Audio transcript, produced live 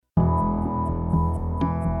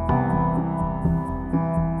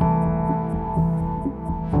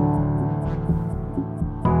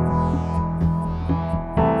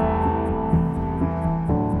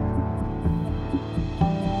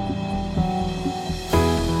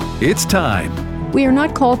It's time. We are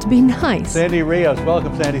not called to be nice. Sandy Rios,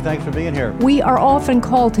 welcome, Sandy. Thanks for being here. We are often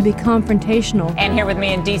called to be confrontational. And here with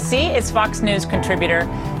me in D.C. is Fox News contributor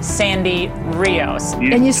Sandy Rios.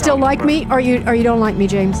 And you still like me, or you don't like me,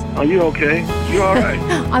 James? Are you okay? You all right?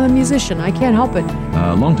 I'm a musician. I can't help it.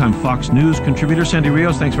 Longtime Fox News contributor Sandy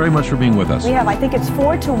Rios, thanks very much for being with us. We have, I think it's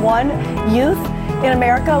 4-1 youth in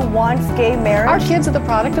America wants gay marriage. Our kids are the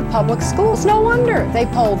product of public schools. No wonder they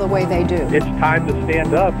poll the way they do. It's time to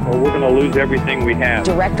stand up or we're going to lose everything we have.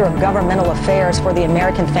 Director of Governmental Affairs for the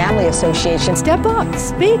American Family Association. Step up,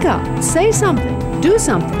 speak up, say something, do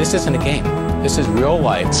something. This isn't a game. This is real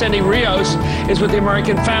life. Sandy Rios is with the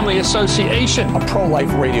American Family Association, a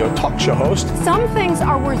pro-life radio talk show host. Some things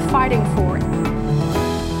are worth fighting for.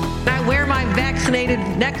 I wear my vaccinated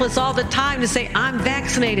necklace all the time to say I'm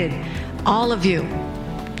vaccinated. All of you.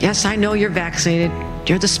 Yes, I know you're vaccinated.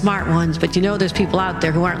 You're the smart ones, but you know there's people out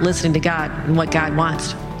there who aren't listening to God and what God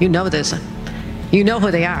wants. You know this. You know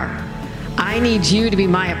who they are. I need you to be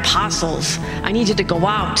my apostles. I need you to go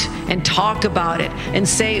out and talk about it and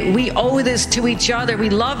say, we owe this to each other.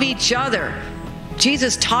 We love each other.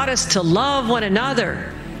 Jesus taught us to love one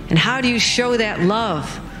another. And how do you show that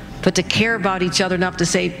love? But to care about each other enough to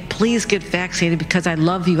say, please get vaccinated because I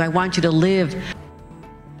love you. I want you to live.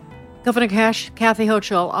 Governor Kathy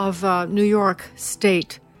Hochul of New York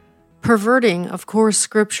State, perverting, of course,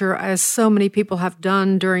 Scripture, as so many people have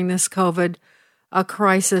done during this COVID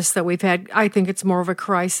crisis that we've had. I think it's more of a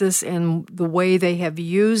crisis in the way they have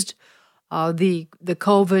used the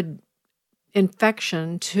COVID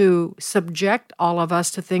infection to subject all of us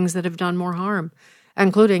to things that have done more harm,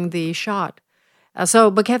 including the shot.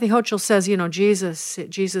 But Kathy Hochul says,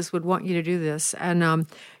 Jesus would want you to do this. And,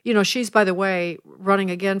 she's, by the way,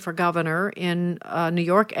 running again for governor in New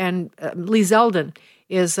York. And Lee Zeldin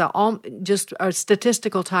is just a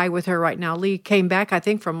statistical tie with her right now. Lee came back, I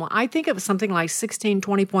think it was something like 16,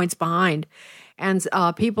 20 points behind. And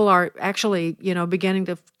people are actually,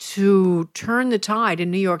 beginning to turn the tide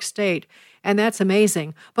in New York State. And that's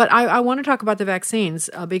amazing. But I want to talk about the vaccines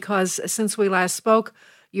because since we last spoke,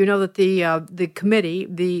 you know that the committee,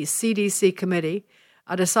 the CDC committee,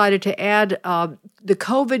 decided to add the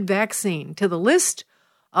COVID vaccine to the list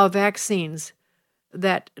of vaccines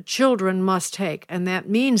that children must take. And that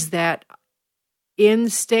means that in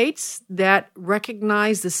states that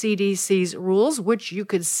recognize the CDC's rules, which you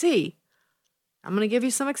could see, I'm going to give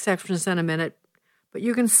you some exceptions in a minute, but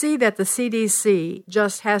you can see that the CDC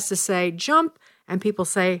just has to say jump, and people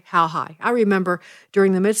say, how high? I remember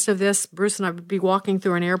during the midst of this, Bruce and I would be walking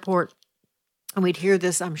through an airport, and we'd hear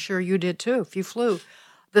this. I'm sure you did too, if you flew.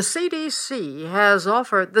 The CDC has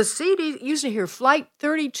offered, used to hear Flight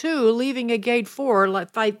 32 leaving at Gate 4,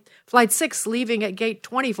 Flight 6 leaving at Gate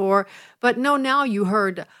 24, but no, now you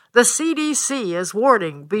heard the CDC is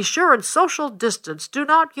warning, be sure and social distance, do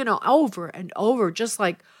not, over and over, just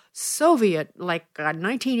like Soviet, like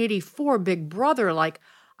 1984 Big Brother,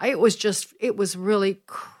 it was really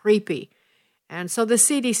creepy. And so the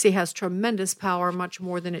CDC has tremendous power, much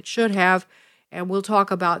more than it should have. And we'll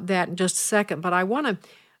talk about that in just a second. But I want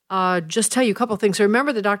to just tell you a couple things.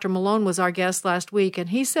 Remember that Dr. Malone was our guest last week, and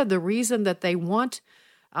he said the reason that they want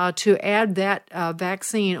to add that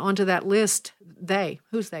vaccine onto that list,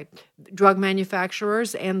 who's they? Drug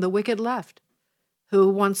manufacturers and the wicked left, who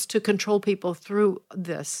wants to control people through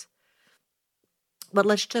this. But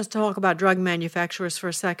let's just talk about drug manufacturers for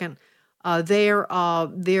a second. They're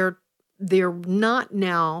not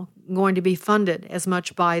now going to be funded as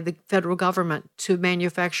much by the federal government to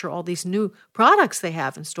manufacture all these new products they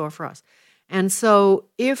have in store for us. And so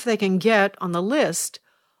if they can get on the list,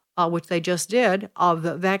 which they just did, of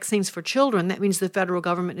the vaccines for children, that means the federal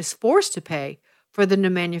government is forced to pay for them to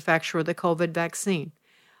manufacture the COVID vaccine.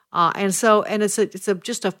 And it's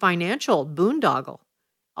just a financial boondoggle.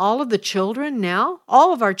 All of the children now,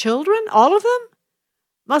 all of our children, all of them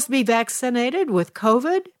must be vaccinated with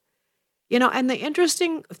COVID. And the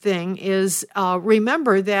interesting thing is,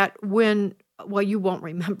 remember that you won't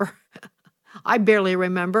remember. I barely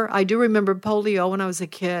remember. I do remember polio when I was a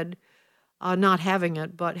kid, not having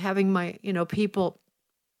it, but having my, people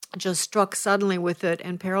just struck suddenly with it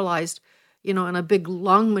and paralyzed, in a big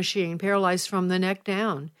lung machine, paralyzed from the neck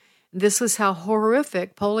down. This was how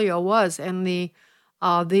horrific polio was. And the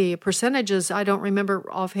percentages, I don't remember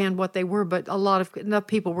offhand what they were, but enough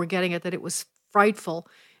people were getting it that it was frightful.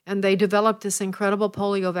 And they developed this incredible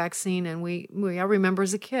polio vaccine. And I remember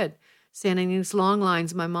as a kid standing in these long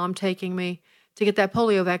lines, my mom taking me to get that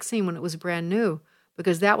polio vaccine when it was brand new,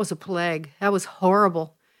 because that was a plague. That was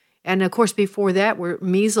horrible. And of course, before that were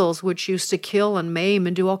measles, which used to kill and maim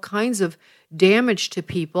and do all kinds of damage to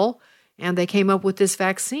people. And they came up with this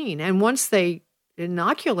vaccine. And once they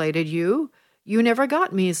inoculated you, you never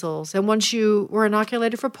got measles. And once you were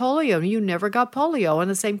inoculated for polio, you never got polio. And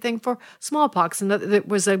the same thing for smallpox. And it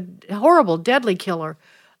was a horrible, deadly killer.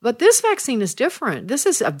 But this vaccine is different. This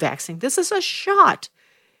is a vaccine. This is a shot.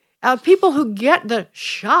 People who get the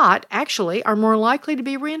shot actually are more likely to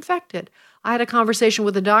be reinfected. I had a conversation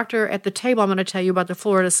with a doctor at the table. I'm going to tell you about the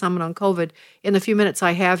Florida Summit on COVID in the few minutes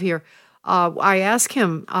I have here. I asked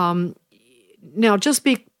him, now just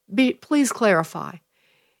please clarify.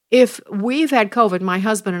 If we've had COVID, my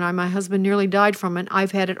husband nearly died from it.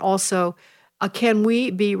 I've had it also. Can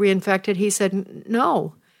we be reinfected? He said,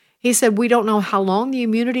 no. He said, we don't know how long the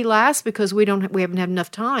immunity lasts because we haven't had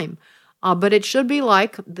enough time. But it should be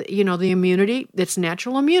like, the immunity, it's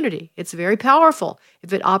natural immunity. It's very powerful.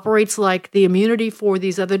 If it operates like the immunity for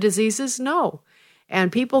these other diseases, no.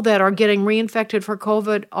 And people that are getting reinfected for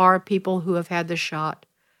COVID are people who have had the shot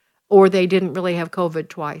or they didn't really have COVID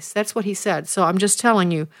twice. That's what he said. So I'm just telling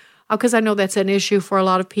you, because I know that's an issue for a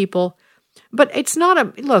lot of people. But it's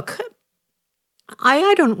not look,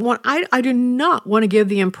 I do not want to give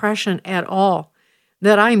the impression at all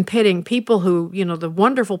that I'm pitting people who, the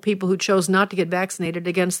wonderful people who chose not to get vaccinated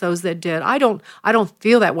against those that did. I don't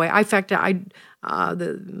feel that way. In fact,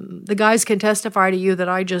 the guys can testify to you that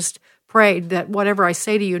I just prayed that whatever I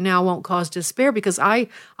say to you now won't cause despair because I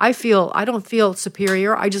don't feel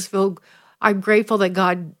superior. I just feel I'm grateful that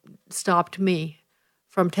God stopped me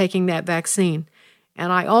from taking that vaccine.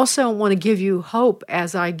 And I also want to give you hope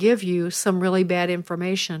as I give you some really bad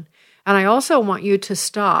information. And I also want you to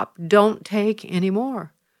stop. Don't take any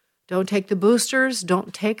more. Don't take the boosters.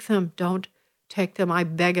 Don't take them. Don't take them. I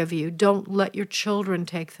beg of you. Don't let your children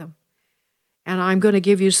take them. And I'm going to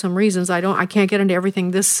give you some reasons. I can't get into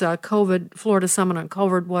everything. This Florida Summit on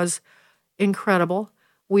COVID was incredible.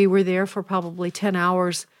 We were there for probably 10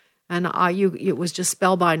 hours, and it was just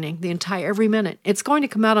spellbinding, every minute. It's going to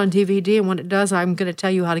come out on DVD, and when it does, I'm going to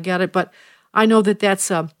tell you how to get it. But I know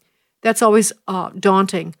that's always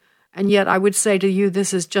daunting. And yet I would say to you,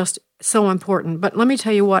 this is just so important. But let me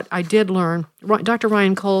tell you what I did learn. Dr.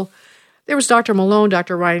 Ryan Cole, there was Dr. Malone,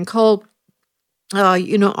 Dr. Ryan Cole,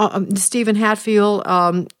 Stephen Hatfield,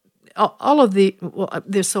 all of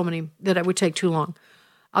there's so many that it would take too long.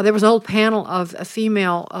 There was a whole panel of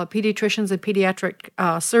female pediatricians and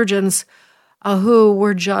pediatric surgeons who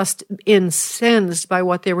were just incensed by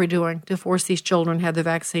what they were doing to force these children to have the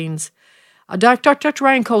vaccines. Dr.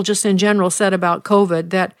 Ryan Cole, just in general, said about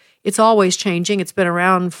COVID that it's always changing. It's been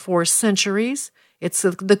around for centuries. It's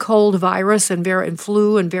the cold virus and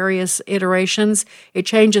flu and various iterations. It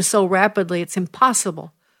changes so rapidly, it's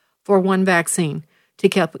impossible for one vaccine to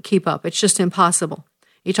keep up. It's just impossible.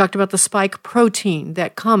 He talked about the spike protein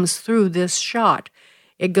that comes through this shot.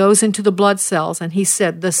 It goes into the blood cells, and he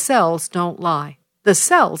said the cells don't lie. The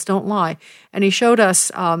cells don't lie. And he showed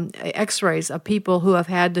us x-rays of people who have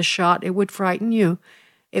had the shot. It would frighten you.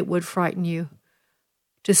 It would frighten you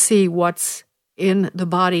to see what's in the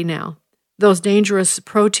body now. Those dangerous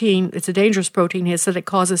protein, it's a dangerous protein. He said it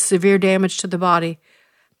causes severe damage to the body.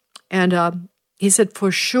 And he said,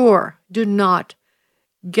 for sure, do not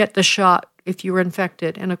get the shot if you're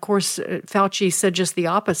infected. And of course, Fauci said just the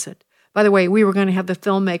opposite. By the way, we were going to have the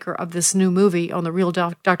filmmaker of this new movie on the real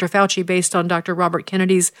Dr. Fauci based on Dr. Robert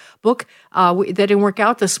Kennedy's book. That didn't work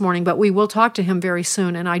out this morning, but we will talk to him very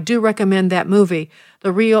soon. And I do recommend that movie,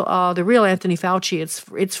 the real Anthony Fauci.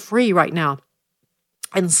 It's free right now.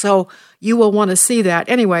 And so you will want to see that.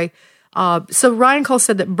 Anyway, so Ryan Cole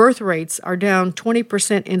said that birth rates are down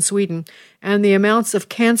 20% in Sweden, and the amounts of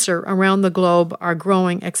cancer around the globe are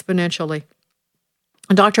growing exponentially.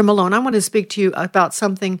 Dr. Malone, I want to speak to you about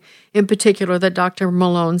something in particular that Dr.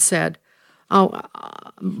 Malone said.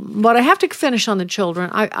 But I have to finish on the children.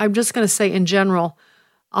 I'm just going to say in general,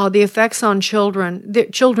 the effects on children.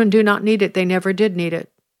 Children do not need it. They never did need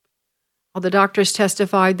it. The doctors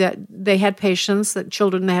testified that they had patients, that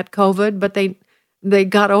children that had COVID, but they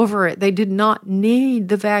got over it. They did not need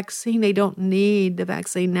the vaccine. They don't need the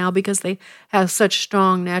vaccine now because they have such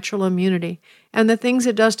strong natural immunity. And the things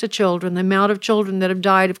it does to children, the amount of children that have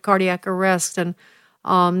died of cardiac arrest and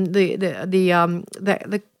the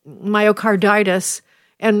myocarditis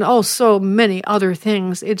and so many other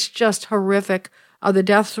things. It's just horrific. The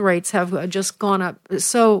death rates have just gone up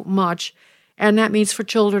so much. And that means for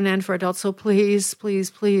children and for adults. So please,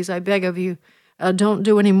 please, please, I beg of you, don't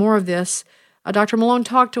do any more of this. Dr. Malone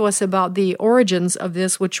talked to us about the origins of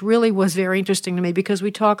this, which really was very interesting to me because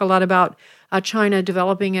we talk a lot about China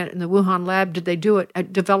developing it in the Wuhan lab. Did they do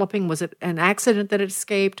it developing? Was it an accident that it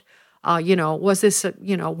escaped? Was this,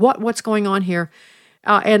 what's going on here?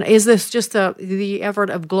 And is this just the effort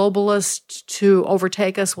of globalists to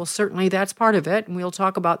overtake us? Well, certainly that's part of it, and we'll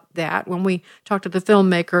talk about that when we talk to the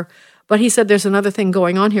filmmaker. But he said there's another thing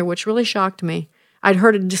going on here which really shocked me. I'd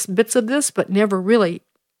heard just bits of this, but never really,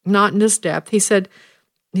 not in this depth. He said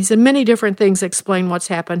many different things explain what's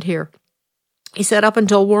happened here. He said up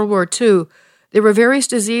until World War II, there were various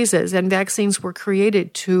diseases and vaccines were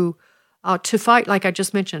created to fight, like I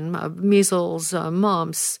just mentioned, measles,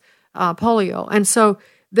 mumps, polio. And so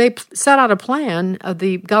they set out a plan of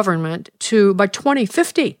the government by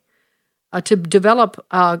 2050 to develop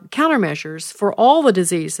countermeasures for all the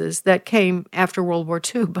diseases that came after World War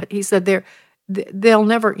II. But he said they'll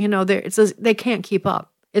never, they can't keep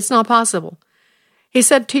up. It's not possible. He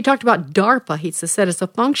talked about DARPA. He said it's a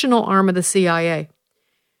functional arm of the CIA.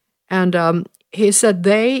 And he said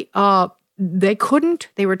they couldn't.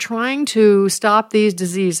 They were trying to stop these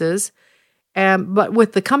diseases. But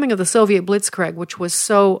with the coming of the Soviet Blitzkrieg, which was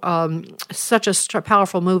such a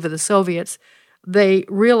powerful move of the Soviets, they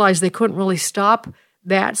realized they couldn't really stop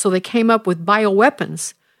that. So they came up with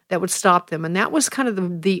bioweapons that would stop them. And that was kind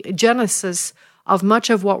of the genesis of much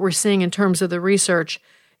of what we're seeing in terms of the research.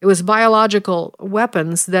 It was biological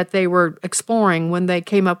weapons that they were exploring when they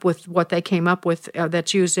came up with what they came up with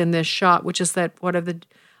that's used in this shot, which is that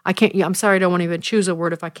I'm sorry, I don't want to even choose a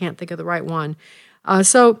word if I can't think of the right one.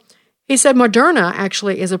 So he said Moderna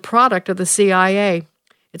actually is a product of the CIA.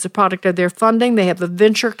 It's a product of their funding. They have the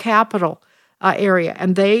venture capital area,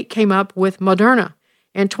 and they came up with Moderna.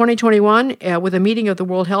 In 2021, with a meeting of the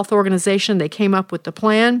World Health Organization, they came up with the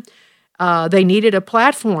plan. They needed a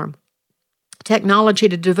platform technology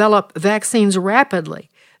to develop vaccines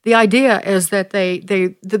rapidly. The idea is that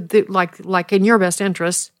they like in your best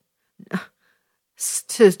interest,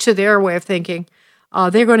 to their way of thinking,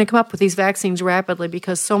 they're going to come up with these vaccines rapidly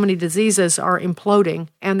because so many diseases are imploding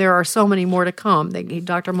and there are so many more to come.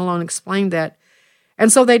 Dr. Malone explained that.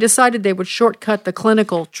 And so they decided they would shortcut the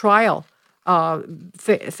clinical trial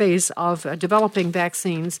phase of developing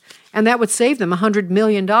vaccines, and that would save them $100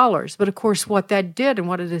 million. But of course, what that did and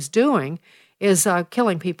what it is doing is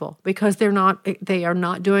killing people because they are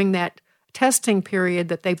not doing that testing period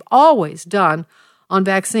that they've always done on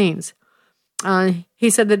vaccines. He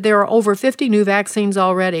said that there are over 50 new vaccines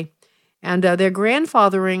already, and they're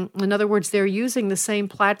grandfathering. In other words, they're using the same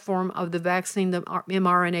platform of the vaccine, the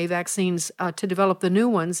mRNA vaccines, to develop the new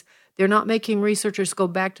ones. They're not making researchers go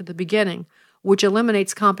back to the beginning, which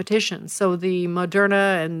eliminates competition. So the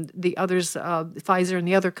Moderna and the others, Pfizer and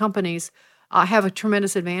the other companies, have a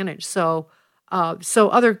tremendous advantage. So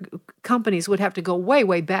other companies would have to go way,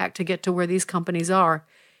 way back to get to where these companies are.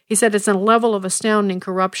 He said it's a level of astounding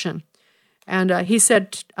corruption. And he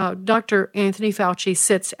said Dr. Anthony Fauci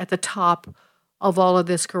sits at the top of all of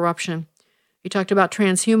this corruption. He talked about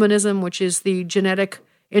transhumanism, which is the genetic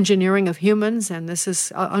engineering of humans, and this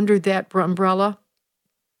is under that umbrella.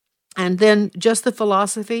 And then just the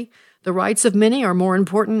philosophy, the rights of many are more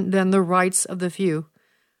important than the rights of the few,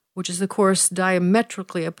 which is, of course,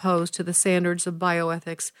 diametrically opposed to the standards of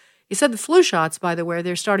bioethics. He said the flu shots, by the way,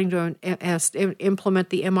 they're starting to implement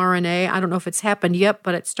the mRNA. I don't know if it's happened yet,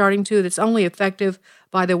 but it's starting to. It's only effective,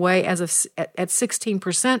 by the way, at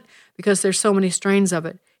 16% because there's so many strains of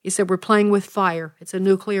it. He said we're playing with fire. It's a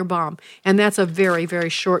nuclear bomb. And that's a very, very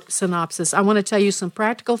short synopsis. I want to tell you some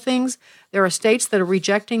practical things. There are states that are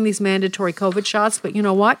rejecting these mandatory COVID shots, but you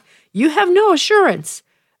know what? You have no assurance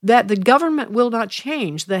that the government will not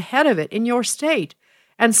change the head of it in your state.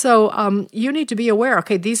 And so you need to be aware,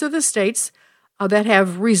 okay, these are the states that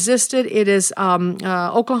have resisted. It is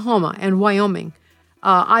Oklahoma and Wyoming,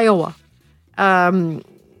 Iowa. I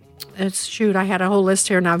had a whole list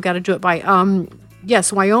here. Now I've got to do it by,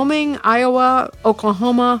 Wyoming, Iowa,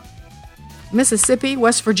 Oklahoma, Mississippi,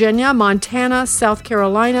 West Virginia, Montana, South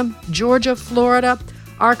Carolina, Georgia, Florida,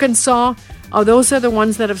 Arkansas. Those are the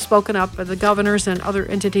ones that have spoken up, the governors and other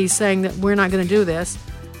entities saying that we're not going to do this.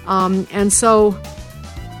 And so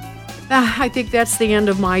I think that's the end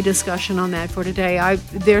of my discussion on that for today.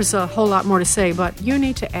 There's a whole lot more to say, but you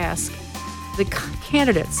need to ask the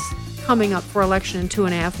candidates coming up for election in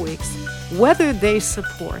 2.5 weeks whether they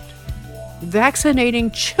support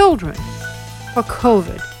vaccinating children for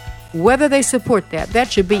COVID, whether they support that.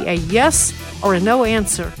 That should be a yes or a no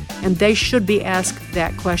answer, and they should be asked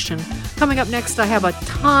that question. Coming up next, I have a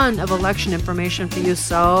ton of election information for you,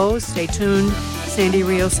 so stay tuned. Sandy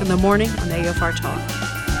Rios in the morning on AFR Talk.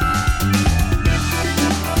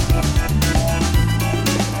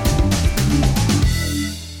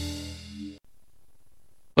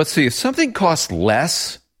 Let's see, if something costs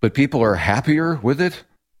less, but people are happier with it,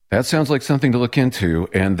 That sounds like something to look into,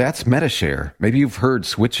 and that's Medi-Share. Maybe you've heard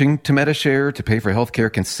switching to Medi-Share to pay for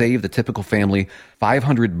healthcare can save the typical family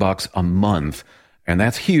 $500 a month, and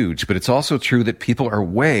that's huge. But it's also true that people are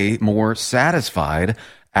way more satisfied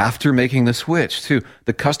after making the switch, too.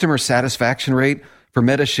 The customer satisfaction rate for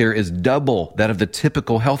Medi-Share is double that of the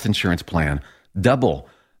typical health insurance plan. Double.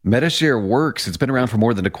 Medi-Share works. It's been around for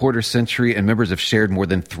more than a quarter century, and members have shared more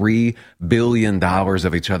than $3 billion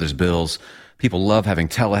of each other's bills. People love having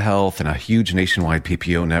telehealth and a huge nationwide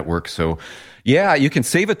PPO network. So, yeah, you can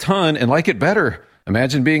save a ton and like it better.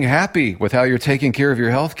 Imagine being happy with how you're taking care of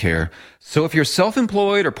your health care. So if you're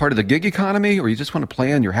self-employed or part of the gig economy, or you just want a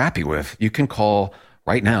plan you're happy with, you can call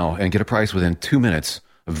right now and get a price within 2 minutes.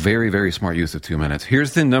 A very, very smart use of 2 minutes.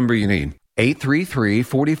 Here's the number you need.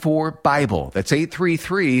 833-44-BIBLE. That's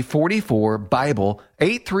 833-44-BIBLE.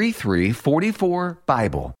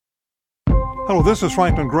 833-44-BIBLE. Hello, this is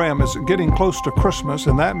Franklin Graham. It's getting close to Christmas,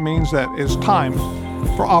 and that means that it's time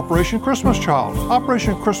for Operation Christmas Child.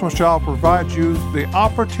 Operation Christmas Child provides you the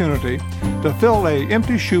opportunity to fill an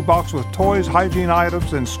empty shoebox with toys, hygiene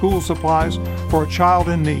items, and school supplies for a child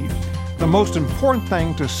in need. The most important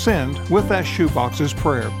thing to send with that shoebox is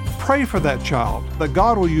prayer. Pray for that child, that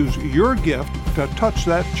God will use your gift to touch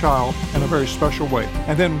that child in a very special way.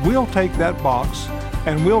 And then we'll take that box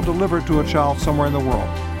and we'll deliver it to a child somewhere in the world.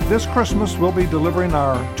 This Christmas, we'll be delivering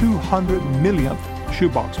our 200 millionth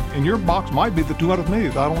shoebox. And your box might be the 200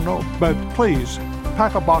 millionth, I don't know. But please,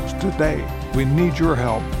 pack a box today. We need your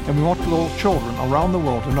help. And we want the little children around the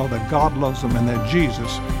world to know that God loves them and that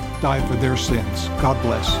Jesus died for their sins. God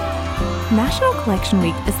bless. National Collection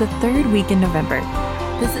Week is the third week in November.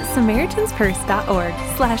 Visit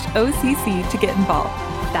SamaritansPurse.org/OCC to get involved.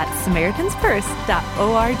 That's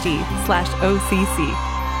SamaritansPurse.org/OCC.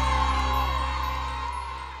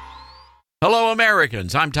 Hello,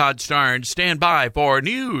 Americans. I'm Todd Starnes. Stand by for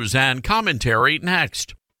news and commentary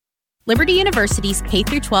next. Liberty University's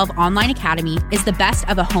K-12 online academy is the best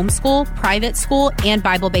of a homeschool, private school, and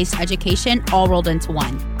Bible-based education all rolled into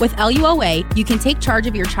one. With LUOA, you can take charge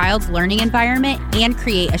of your child's learning environment and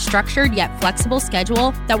create a structured yet flexible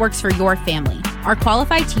schedule that works for your family. Our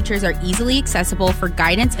qualified teachers are easily accessible for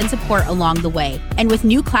guidance and support along the way. And with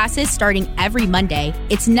new classes starting every Monday,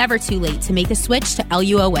 it's never too late to make a switch to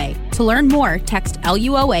LUOA. To learn more, text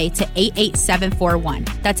LUOA to 88741.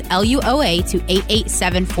 That's LUOA to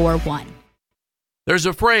 88741. There's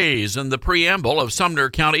a phrase in the preamble of Sumner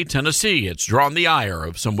County, Tennessee. It's drawn the ire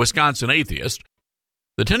of some Wisconsin atheists.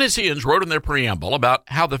 The Tennesseans wrote in their preamble about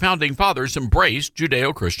how the Founding Fathers embraced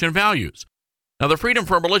Judeo-Christian values. Now, the Freedom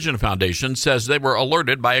from Religion Foundation says they were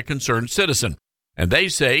alerted by a concerned citizen, and they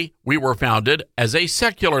say we were founded as a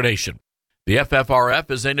secular nation. The FFRF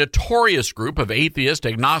is a notorious group of atheists,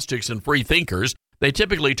 agnostics, and free thinkers. They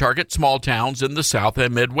typically target small towns in the South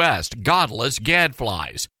and Midwest, godless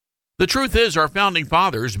gadflies. The truth is, our Founding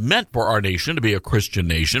Fathers meant for our nation to be a Christian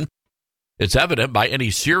nation. It's evident by any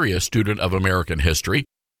serious student of American history.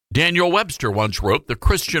 Daniel Webster once wrote, "The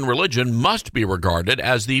Christian religion must be regarded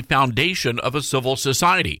as the foundation of a civil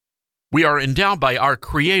society. We are endowed by our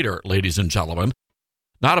Creator, ladies and gentlemen,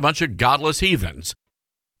 not a bunch of godless heathens."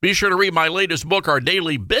 Be sure to read my latest book, Our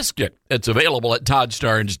Daily Biscuit. It's available at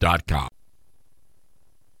toddstarnes.com.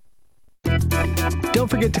 Don't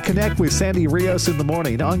forget to connect with Sandy Rios in the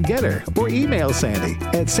morning on Getter or email Sandy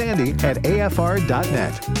at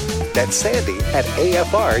sandy@afr.net. That's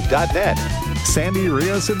sandy@afr.net. Sandy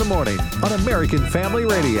Rios in the morning on American Family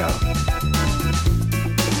Radio.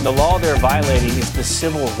 The law they're violating is the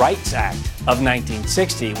Civil Rights Act of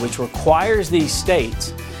 1960, which requires these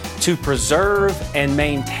states to preserve and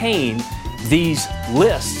maintain these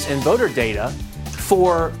lists and voter data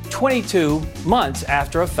for 22 months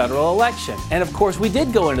after a federal election. And of course, we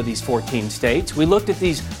did go into these 14 states. We looked at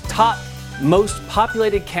these top most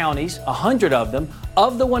populated counties, 100 of them.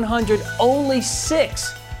 Of the 100, only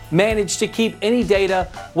 6 managed to keep any data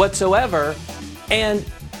whatsoever. And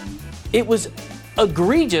it was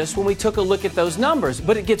egregious when we took a look at those numbers.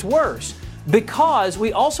 But it gets worse because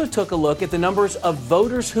we also took a look at the numbers of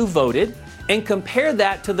voters who voted and compared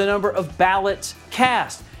that to the number of ballots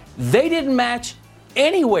cast. They didn't match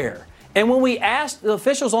anywhere. And when we asked the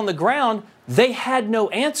officials on the ground, they had no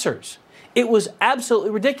answers. It was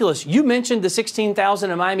absolutely ridiculous. You mentioned the 16,000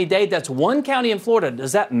 in Miami-Dade. That's one county in Florida.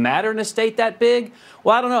 Does that matter in a state that big?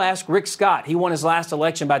 Well, I don't know. Ask Rick Scott. He won his last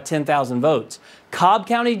election by 10,000 votes. Cobb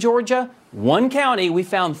County, Georgia, one county, we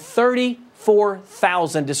found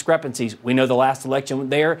 34,000 discrepancies. We know the last election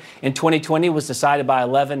there in 2020 was decided by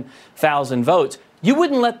 11,000 votes. You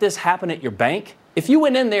wouldn't let this happen at your bank? If you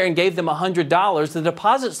went in there and gave them $100, the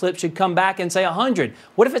deposit slip should come back and say 100.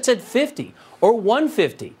 What if it said 50 or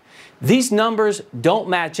 150? These numbers don't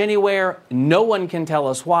match anywhere. No one can tell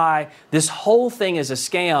us why. This whole thing is a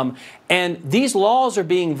scam. And these laws are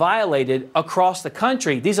being violated across the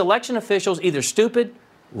country. These election officials either stupid,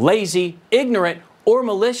 lazy, ignorant, or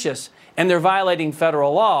malicious, and they're violating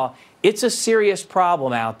federal law. It's a serious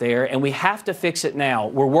problem out there, and we have to fix it now.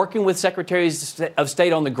 We're working with secretaries of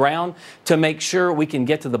state on the ground to make sure we can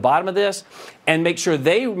get to the bottom of this and make sure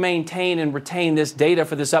they maintain and retain this data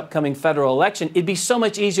for this upcoming federal election. It'd be so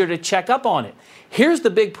much easier to check up on it. Here's the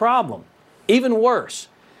big problem. Even worse,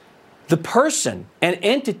 the person and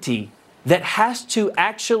entity that has to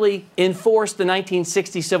actually enforce the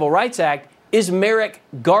 1960 Civil Rights Act is Merrick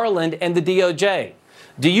Garland and the DOJ.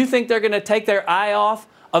 Do you think they're going to take their eye off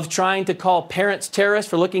of trying to call parents terrorists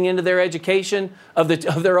for looking into their education of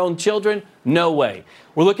their own children? No way.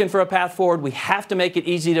 We're looking for a path forward. We have to make it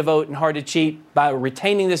easy to vote and hard to cheat. By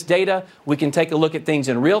retaining this data, we can take a look at things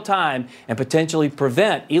in real time and potentially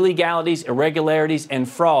prevent illegalities, irregularities, and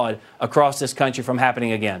fraud across this country from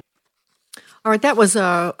happening again. All right, that was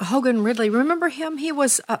Hogan Ridley. Remember him? He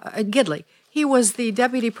was Gidley. He was the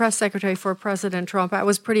deputy press secretary for President Trump. That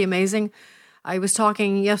was pretty amazing. I was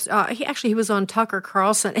talking he was on Tucker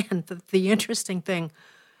Carlson, and the interesting thing,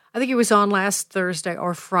 I think he was on last Thursday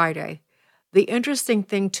or Friday. The interesting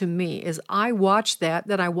thing to me is I watched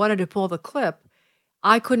that I wanted to pull the clip.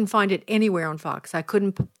 I couldn't find it anywhere on Fox. I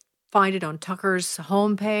couldn't find it on Tucker's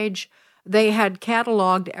homepage. They had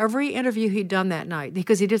cataloged every interview he'd done that night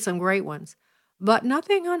because he did some great ones. But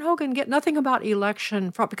nothing on Hogan, nothing about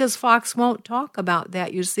election fraud, because Fox won't talk about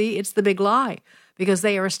that, you see. It's the big lie, because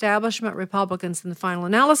they are establishment Republicans in the final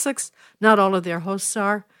analysis. Not all of their hosts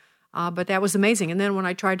are, but that was amazing. And then when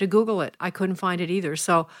I tried to Google it, I couldn't find it either.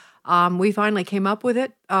 So we finally came up with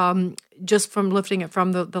it just from lifting it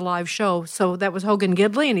from the live show. So that was Hogan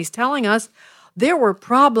Gidley, and he's telling us there were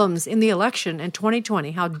problems in the election in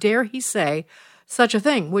 2020. How dare he say such a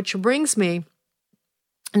thing? Which brings me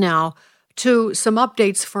now to some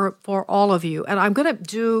updates for all of you. And I'm going to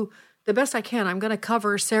do the best I can. I'm going to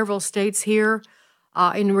cover several states here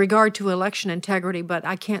in regard to election integrity, but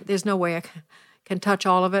I can't, there's no way I can touch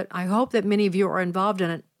all of it. I hope that many of you are involved in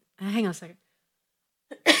it. Hang on a second.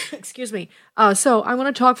 Excuse me. So I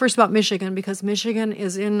want to talk first about Michigan, because Michigan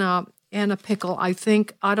is in a pickle. I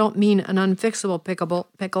don't mean an unfixable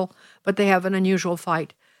pickle, but they have an unusual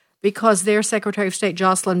fight, because their Secretary of State,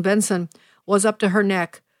 Jocelyn Benson, was up to her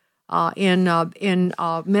neck in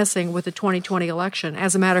messing with the 2020 election.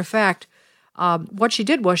 As a matter of fact, what she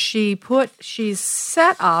did was she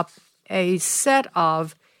set up a set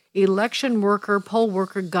of election worker, poll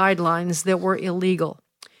worker guidelines that were illegal.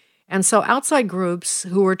 And so outside groups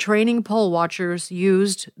who were training poll watchers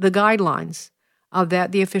used the guidelines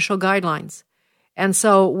the official guidelines. And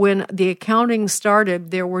so when the accounting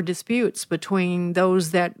started, there were disputes between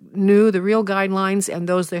those that knew the real guidelines and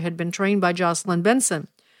those that had been trained by Jocelyn Benson.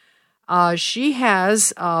 She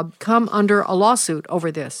has come under a lawsuit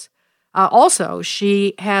over this. Also,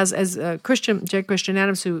 she has, as J. Christian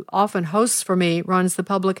Adams, who often hosts for me, runs the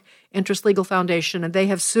Public Interest Legal Foundation, and they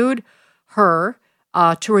have sued her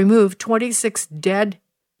to remove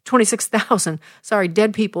 26,000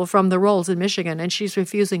 dead people from the rolls in Michigan, and she's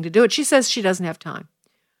refusing to do it. She says she doesn't have time.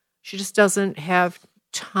 She just doesn't have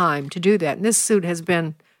time to do that. And this suit has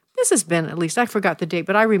been, at least, I forgot the date,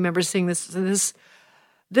 but I remember seeing this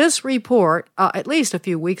report at least a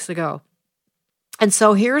few weeks ago. And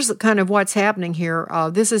so here's kind of what's happening here.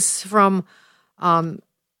 This is from my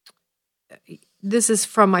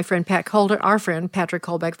friend Pat Calder, our friend Patrick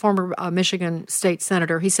Kolbeck, former Michigan state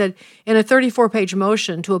senator. He said, in a 34-page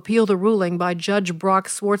motion to appeal the ruling by Judge Brock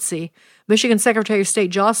Swartzy, Michigan Secretary of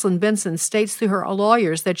State Jocelyn Benson states to her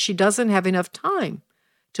lawyers that she doesn't have enough time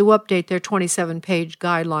to update their 27-page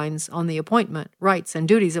guidelines on the appointment, rights, and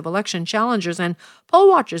duties of election challengers and poll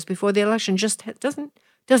watchers before the election. Just doesn't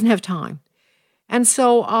have time. And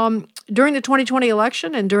so during the 2020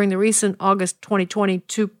 election and during the recent August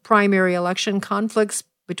 2022 primary election, conflicts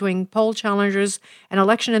between poll challengers and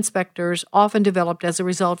election inspectors often developed as a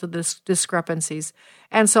result of this discrepancies.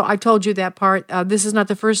 And so I told you that part. This is not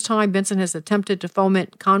the first time Benson has attempted to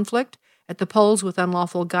foment conflict at the polls with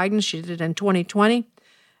unlawful guidance. She did it in 2020.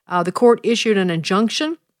 The court issued an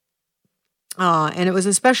injunction, and it was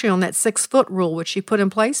especially on that 6-foot rule, which she put in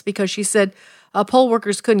place because she said poll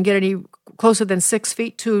workers couldn't get any closer than 6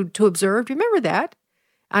 feet to observe. Do you remember that?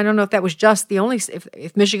 I don't know if that was just the only,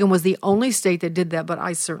 if Michigan was the only state that did that, but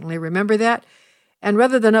I certainly remember that. And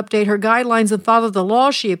rather than update her guidelines and follow the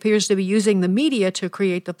law, she appears to be using the media to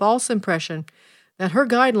create the false impression that her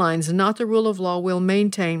guidelines, not the rule of law, will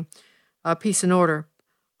maintain peace and order.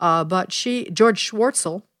 But George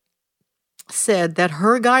Schwartzel, said that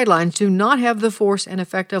her guidelines do not have the force and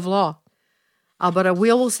effect of law. But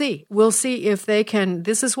we'll see. We'll see if they can.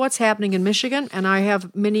 This is what's happening in Michigan, and I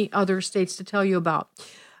have many other states to tell you about.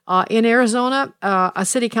 In Arizona, a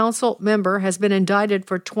city council member has been indicted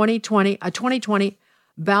for 2020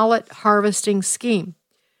 ballot harvesting scheme.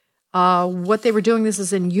 What they were doing, this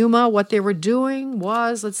is in Yuma, what they were doing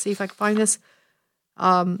was, let's see if I can find this.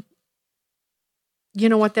 You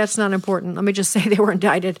know what, that's not important. Let me just say they were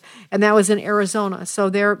indicted, and that was in Arizona. So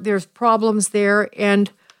there's problems there, and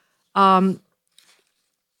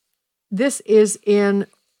this is in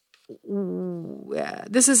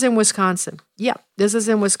Wisconsin. Yeah, this is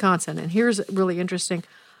in Wisconsin, and here's really interesting.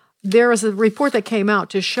 There is a report that came out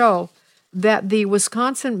to show that the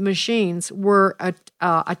Wisconsin machines were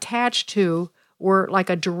attached to, were like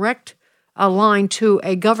a direct line to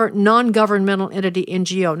a non-governmental entity,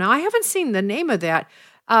 NGO. Now, I haven't seen the name of that.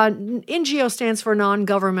 NGO stands for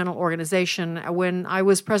non-governmental organization. When I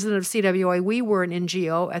was president of CWA, we were an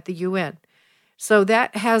NGO at the UN. So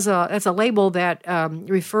that's a label that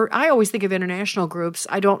I always think of international groups.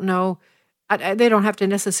 I don't know. They don't have to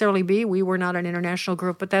necessarily be. We were not an international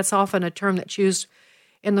group, but that's often a term that's used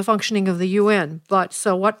in the functioning of the UN. But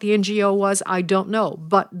so what the NGO was, I don't know.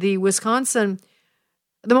 But in Wisconsin,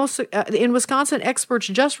 experts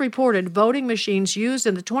just reported voting machines used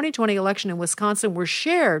in the 2020 election in Wisconsin were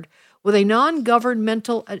shared with a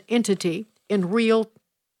non-governmental entity in real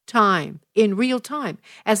time.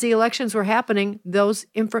 As the elections were happening,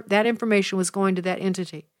 that information was going to that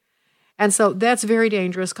entity. And so that's very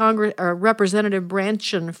dangerous. Representative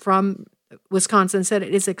Branchen from Wisconsin said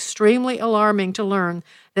it is extremely alarming to learn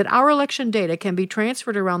that our election data can be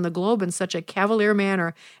transferred around the globe in such a cavalier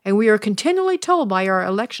manner, and we are continually told by our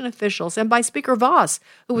election officials and by Speaker Voss,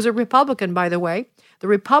 who was a Republican, by the way, the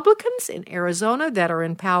Republicans in Arizona that are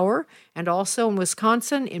in power, and also in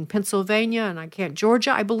Wisconsin, in Pennsylvania, and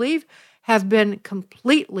Georgia, I believe, have been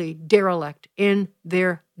completely derelict in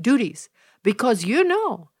their duties. Because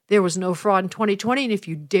there was no fraud in 2020, and if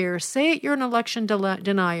you dare say it, you're an election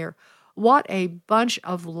denier. What a bunch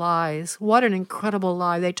of lies. What an incredible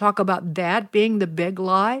lie. They talk about that being the big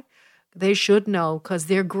lie. They should know, because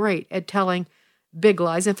they're great at telling big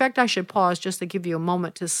lies. In fact, I should pause just to give you a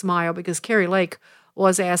moment to smile, because Kari Lake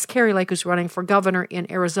was asked, Kari Lake, who's running for governor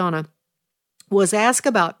in Arizona, was asked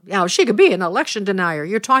about how she could be an election denier.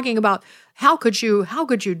 You're talking about how could you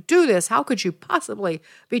do this? How could you possibly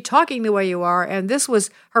be talking the way you are? And this was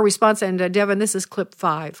her response. And Devin, this is clip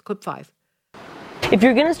 5. If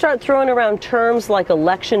you're going to start throwing around terms like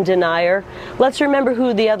election denier, let's remember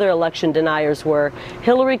who the other election deniers were: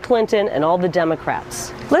 Hillary Clinton and all the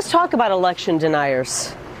Democrats. Let's talk about election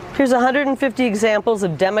deniers. Here's 150 examples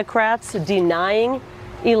of Democrats denying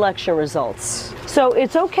election results. So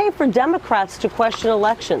it's okay for Democrats to question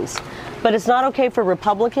elections, but it's not okay for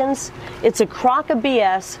Republicans. It's a crock of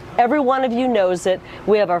BS. Every one of you knows it.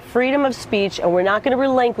 We have our freedom of speech, and we're not going to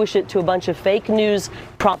relinquish it to a bunch of fake news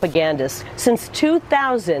propagandists. Since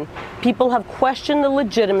 2000, people have questioned the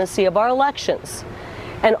legitimacy of our elections.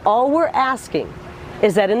 And all we're asking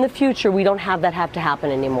is that in the future, we don't have that have to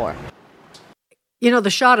happen anymore.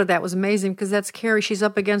 The shot of that was amazing, because that's Kari. She's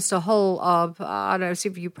up against a hole of, I don't know, see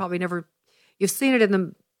if you probably you've seen it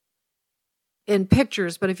in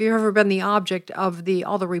pictures, but if you've ever been the object of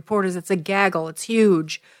all the reporters, it's a gaggle. It's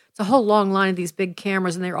huge. It's a whole long line of these big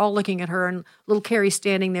cameras, and they're all looking at her, and little Kari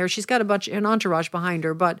standing there. She's got an entourage behind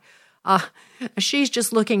her, but she's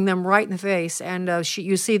just looking them right in the face. And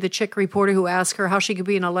you see the chick reporter who asked her how she could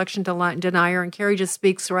be an election denier, and Kari just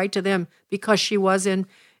speaks right to them because she was in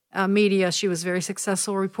media. She was a very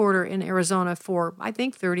successful reporter in Arizona for, I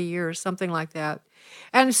think, 30 years, something like that.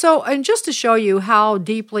 And just to show you how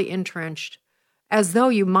deeply entrenched, as though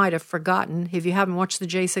you might have forgotten if you haven't watched the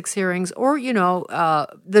J6 hearings or,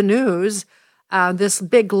 the news, this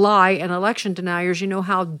big lie and election deniers,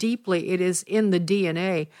 how deeply it is in the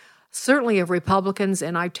DNA, certainly of Republicans.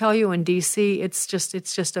 And I tell you, in D.C., it's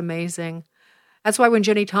just amazing. That's why when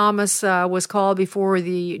Jenny Thomas was called before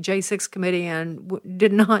the J6 committee and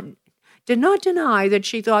did not deny that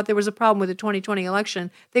she thought there was a problem with the 2020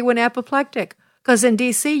 election, they went apoplectic. Because in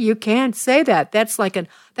D.C., you can't say that. That's like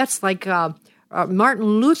Martin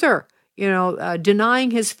Luther, denying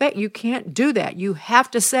his faith. You can't do that. You have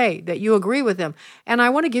to say that you agree with him. And I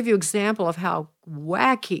want to give you an example of how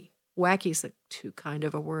wacky is too kind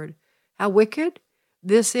of a word, how wicked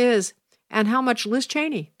this is, and how much Liz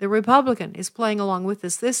Cheney, the Republican, is playing along with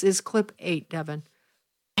this. This is clip 8, Devin.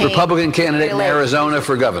 Republican candidate in Arizona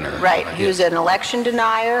for governor. Right, who's an election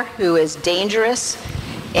denier, who is dangerous.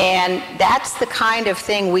 And that's the kind of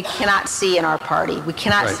thing we cannot see in our party. We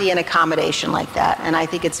cannot see an accommodation like that. And I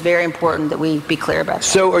think it's very important that we be clear about that.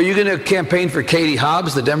 So are you going to campaign for Katie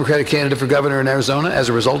Hobbs, the Democratic candidate for governor in Arizona, as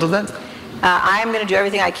a result of that? I'm going to do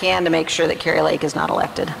everything I can to make sure that Kari Lake is not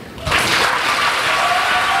elected.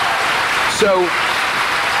 So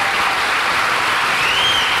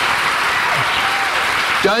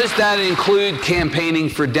does that include campaigning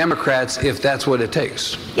for Democrats if that's what it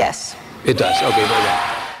takes? Yes. It does. Okay, very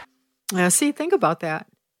good. See, think about that.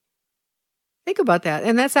 Think about that.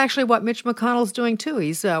 And that's actually what Mitch McConnell's doing, too.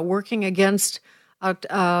 He's working against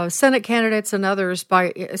Senate candidates and others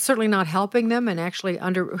by certainly not helping them. And actually,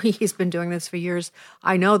 he's been doing this for years.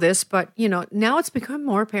 I know this, but, now it's become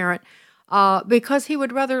more apparent because he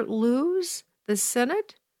would rather lose the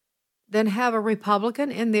Senate than have a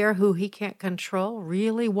Republican in there who he can't control.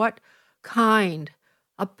 Really? What kind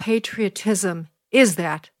of patriotism is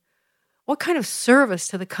that? What kind of service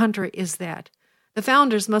to the country is that? The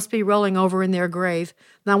founders must be rolling over in their grave.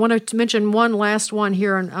 Now, I want to mention one last one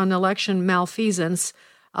here on election malfeasance.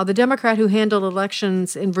 The Democrat who handled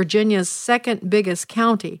elections in Virginia's second biggest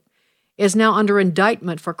county is now under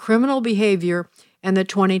indictment for criminal behavior in the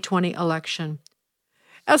 2020 election.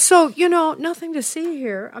 So, nothing to see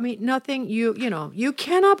here. I mean, nothing, you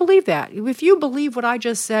cannot believe that. If you believe what I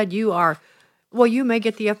just said, you may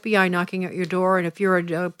get the FBI knocking at your door, and if you're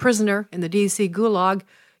a prisoner in the D.C. gulag,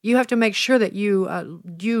 you have to make sure that you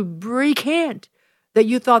recant that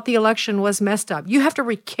you thought the election was messed up. You have to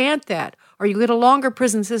recant that, or you get a longer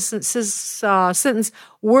prison sentence,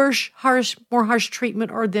 more harsh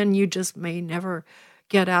treatment, or then you just may never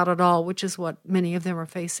get out at all, which is what many of them are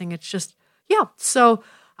facing. It's just, So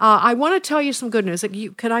I want to tell you some good news.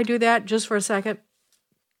 Could I do that just for a second?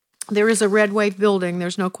 There is a red wave building.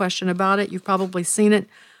 There's no question about it. You've probably seen it.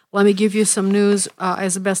 Let me give you some news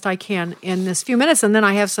as best I can in this few minutes, and then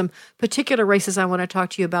I have some particular races I want to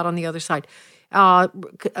talk to you about on the other side.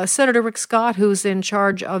 Senator Rick Scott, who's in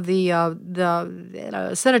charge of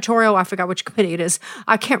the senatorial, I forgot which committee it is.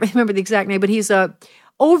 I can't remember the exact name, but he's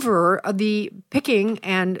over the picking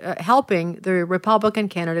and helping the Republican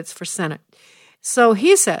candidates for Senate. So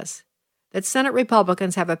he says that Senate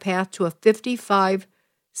Republicans have a path to a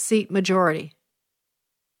 55-seat majority.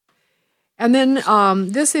 And then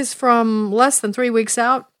this is from less than 3 weeks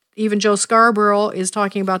out. Even Joe Scarborough is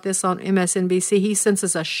talking about this on MSNBC. He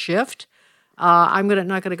senses a shift. I'm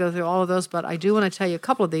not going to go through all of those, but I do want to tell you a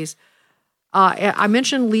couple of these. I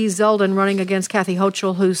mentioned Lee Zeldin running against Kathy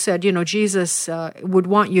Hochul, who said, Jesus would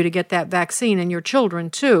want you to get that vaccine and your children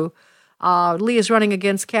too. Lee is running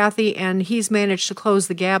against Kathy, and he's managed to close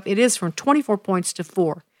the gap. It is from 24 points to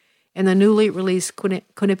 4 in the newly released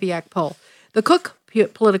Quinnipiac poll. The Cook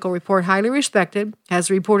Political Report, highly respected,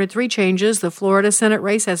 has reported 3 changes. The Florida Senate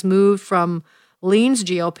race has moved from leans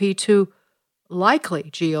GOP to likely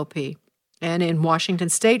GOP. And in Washington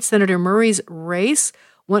State, Senator Murray's race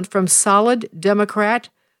went from solid Democrat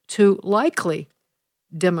to likely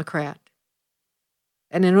Democrat.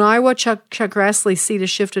 And in Iowa, Chuck Grassley's seat has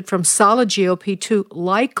shifted from solid GOP to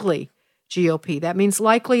likely GOP. That means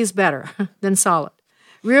likely is better than solid.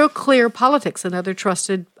 Real Clear Politics, another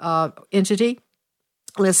trusted entity,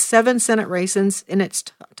 lists 7 Senate races in its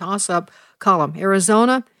toss-up column.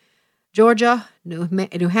 Arizona, Georgia,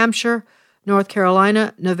 New Hampshire, North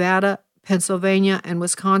Carolina, Nevada, Pennsylvania, and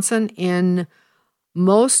Wisconsin. In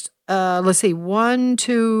most, 1,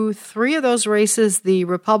 2, 3 of those races, the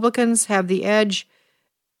Republicans have the edge,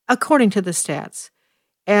 according to the stats.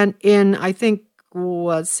 And in, 1,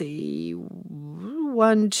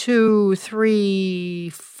 2, 3,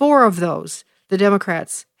 4 of those, the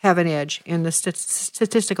Democrats have an edge in the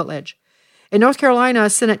statistical edge. In North Carolina,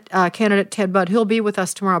 Senate candidate Ted Budd, who'll be with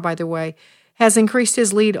us tomorrow, by the way, has increased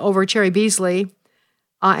his lead over Cherry Beasley.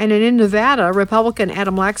 And in Nevada, Republican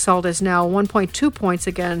Adam Laxalt is now 1.2 points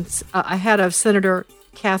ahead of Senator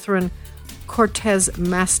Catherine Cortez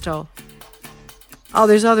Masto. Oh,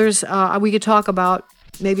 there's others we could talk about.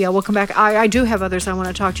 Maybe I will come back. I do have others I want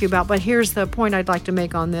to talk to you about, but here's the point I'd like to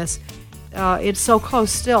make on this. It's so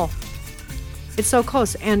close still. It's so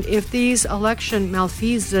close. And if these election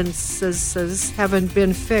malfeasances haven't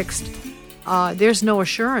been fixed, there's no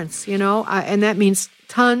assurance, and that means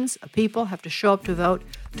tons of people have to show up to vote.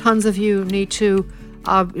 Tons of you need to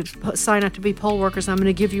sign up to be poll workers. I'm going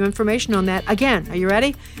to give you information on that. Again, are you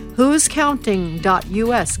ready?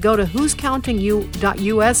 whoscounting.us. Go to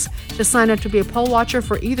whoscounting.us to sign up to be a poll watcher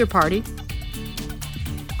for either party.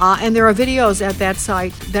 And there are videos at that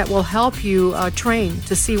site that will help you train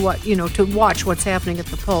to see to watch what's happening at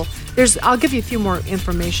the poll. I'll give you a few more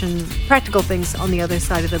information, practical things on the other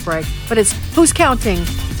side of the break. But it's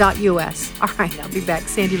whoscounting.us. All right, I'll be back.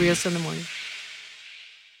 Sandy Rios in the morning.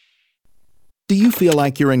 Do you feel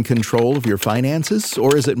like you're in control of your finances,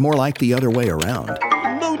 or is it more like the other way around?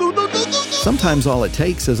 Sometimes all it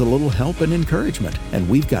takes is a little help and encouragement, and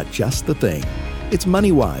we've got just the thing. It's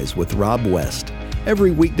MoneyWise with Rob West.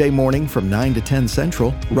 Every weekday morning from 9 to 10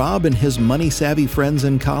 Central, Rob and his money-savvy friends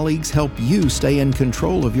and colleagues help you stay in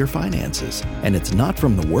control of your finances. And it's not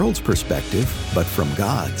from the world's perspective, but from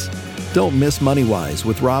God's. Don't miss MoneyWise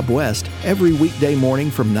with Rob West every weekday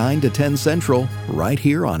morning from 9 to 10 Central, right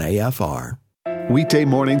here on AFR. Weekday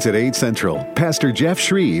mornings at 8 Central, Pastor Jeff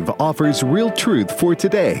Shreve offers real truth for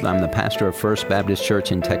today. I'm the pastor of First Baptist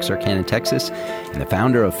Church in Texarkana, Texas, and the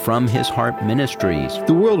founder of From His Heart Ministries.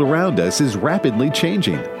 The world around us is rapidly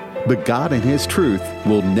changing, but God and His truth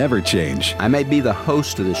will never change. I may be the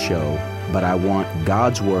host of the show, but I want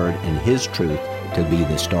God's Word and His truth to be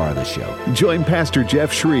the star of the show. Join Pastor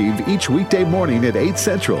Jeff Shreve each weekday morning at 8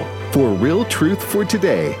 Central for Real Truth for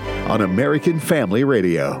Today on American Family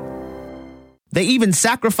Radio. They even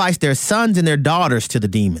sacrificed their sons and their daughters to the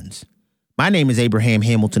demons. My name is Abraham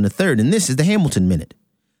Hamilton III, and this is the Hamilton Minute.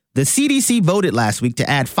 The CDC voted last week to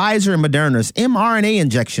add Pfizer and Moderna's mRNA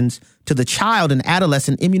injections to the child and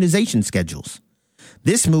adolescent immunization schedules.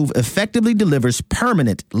 This move effectively delivers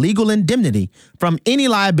permanent legal indemnity from any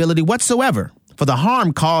liability whatsoever for the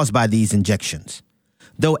harm caused by these injections.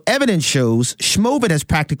 Though evidence shows Schmovid has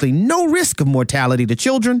practically no risk of mortality to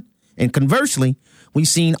children, and conversely, we've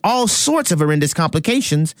seen all sorts of horrendous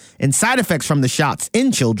complications and side effects from the shots in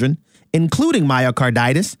children, including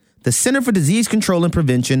myocarditis. The Center for Disease Control and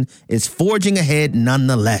Prevention is forging ahead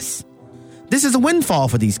nonetheless. This is a windfall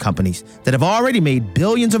for these companies that have already made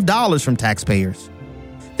billions of dollars from taxpayers.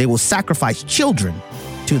 They will sacrifice children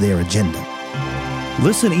to their agenda.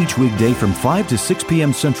 Listen each weekday from 5 to 6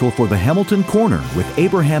 p.m. Central for the Hamilton Corner with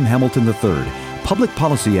Abraham Hamilton III, public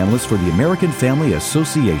policy analyst for the American Family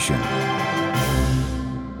Association.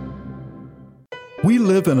 We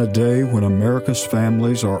live in a day when America's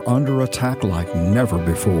families are under attack like never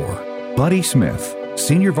before. Buddy Smith,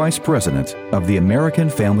 Senior Vice President of the American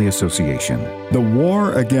Family Association. The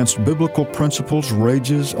war against biblical principles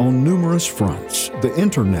rages on numerous fronts. The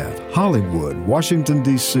internet, Hollywood, Washington,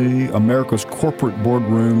 D.C., America's corporate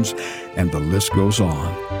boardrooms, and the list goes on.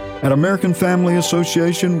 At American Family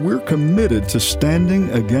Association, we're committed to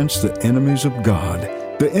standing against the enemies of God,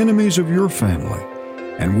 the enemies of your family.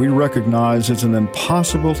 And we recognize it's an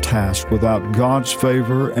impossible task without God's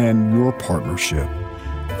favor and your partnership.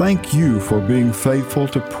 Thank you for being faithful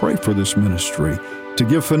to pray for this ministry, to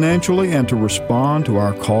give financially, and to respond to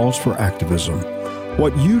our calls for activism.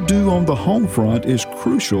 What you do on the home front is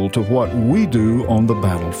crucial to what we do on the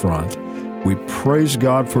battlefront. We praise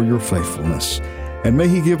God for your faithfulness, and may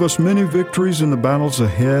He give us many victories in the battles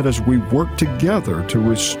ahead as we work together to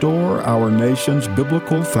restore our nation's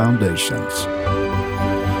biblical foundations.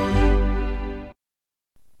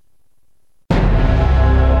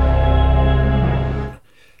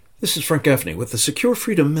 This is Frank Gaffney with the Secure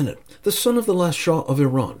Freedom Minute. The son of the last Shah of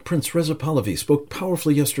Iran, Prince Reza Pahlavi, spoke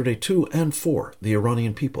powerfully yesterday to and for the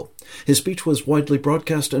Iranian people. His speech was widely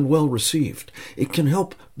broadcast and well received. It can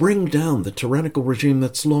help bring down the tyrannical regime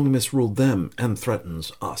that's long misruled them and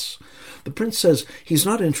threatens us. The prince says he's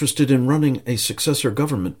not interested in running a successor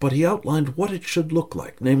government, but he outlined what it should look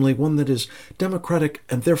like, namely one that is democratic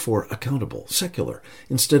and therefore accountable, secular,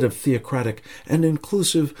 instead of theocratic, and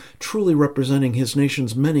inclusive, truly representing his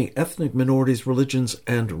nation's many ethnic minorities, religions,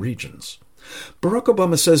 and regions. Barack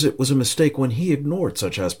Obama says it was a mistake when he ignored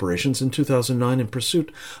such aspirations in 2009 in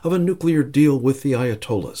pursuit of a nuclear deal with the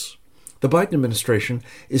Ayatollahs. The Biden administration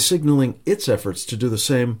is signaling its efforts to do the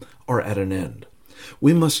same are at an end.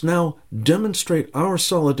 We must now demonstrate our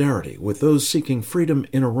solidarity with those seeking freedom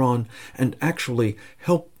in Iran and actually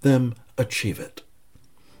help them achieve it.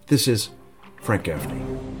 This is Frank Gaffney.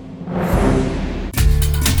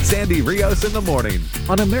 Sandy Rios in the morning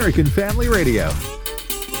on American Family Radio.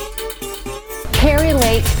 Kari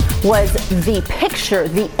Lake was the picture,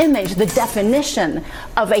 the image, the definition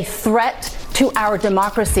of a threat to our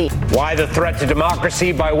democracy. Why the threat to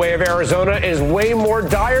democracy by way of Arizona is way more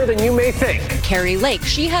dire than you may think. Kari Lake,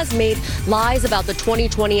 she has made lies about the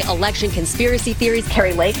 2020 election conspiracy theories.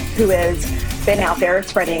 Kari Lake, who has been out there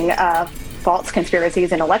spreading false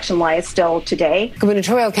conspiracies and election lies still today.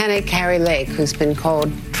 Gubernatorial candidate Kari Lake, who's been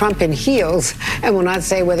called Trump in heels and will not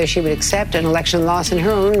say whether she would accept an election loss in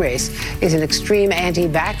her own race, is an extreme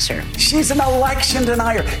anti-vaxxer. She's an election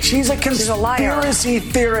denier. She's a conspiracy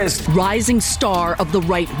theorist. Rising star of the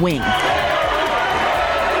right wing.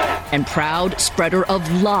 And proud spreader of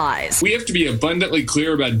lies. We have to be abundantly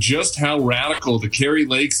clear about just how radical the Kari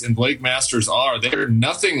Lakes and Blake Masters are. They're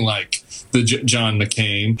nothing like the John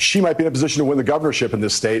McCain. She might be in a position to win the governorship in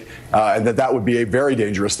this state, and that would be a very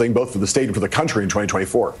dangerous thing, both for the state and for the country in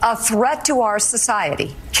 2024. A threat to our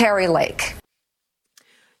society, Kari Lake.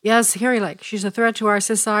 Yes, Kari Lake. She's a threat to our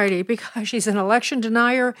society because she's an election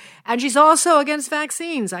denier, and she's also against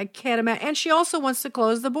vaccines. I can't imagine. And she also wants to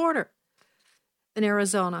close the border in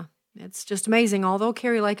Arizona. It's just amazing, although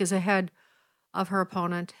Kari Lake is ahead of her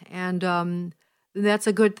opponent, and that's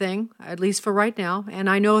a good thing, at least for right now. And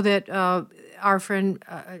I know that our friend,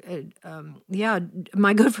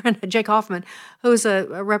 my good friend Jake Hoffman, who's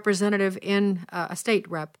a representative in a state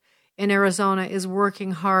rep in Arizona, is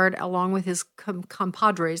working hard along with his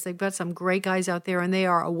compadres. They've got some great guys out there, and they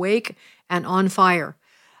are awake and on fire.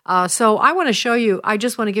 So I want to show you, I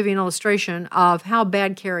just want to give you an illustration of how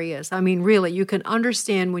bad Kari is. I mean, really, you can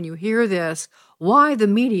understand when you hear this why the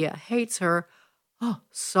media hates her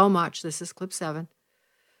so much. This is clip 7.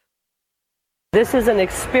 This is an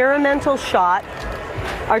experimental shot.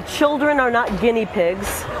 Our children are not guinea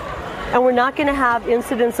pigs, and we're not going to have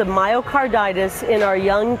incidents of myocarditis in our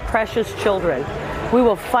young, precious children. We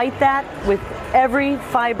will fight that with every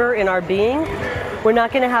fiber in our being. We're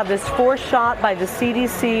not going to have this forced shot by the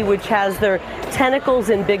CDC, which has their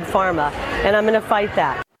tentacles in big pharma, and I'm going to fight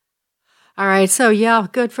that. All right, so yeah,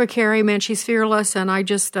 good for Kari, man. She's fearless, and I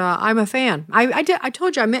just, I'm a fan. I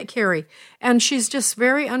told you I met Kari, and she's just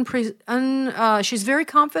very she's very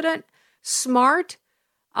confident, smart,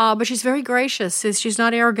 but she's very gracious. She's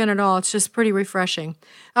not arrogant at all. It's just pretty refreshing.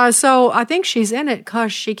 So I think she's in it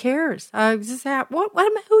because she cares. Who does that?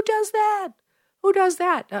 Who does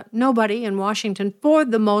that? Nobody in Washington, for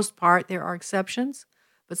the most part. There are exceptions,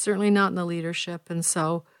 but certainly not in the leadership. And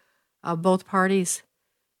so both parties,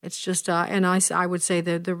 it's just, and I would say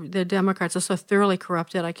the Democrats are so thoroughly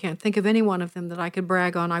corrupted, I can't think of any one of them that I could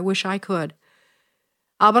brag on. I wish I could.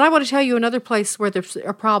 But I want to tell you another place where there's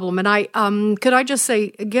a problem. And could I just say,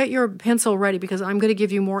 get your pencil ready, because I'm going to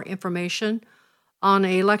give you more information on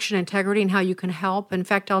election integrity and how you can help. In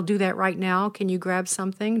fact, I'll do that right now. Can you grab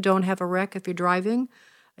something? Don't have a wreck if you're driving.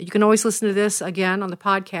 You can always listen to this again on the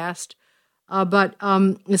podcast. But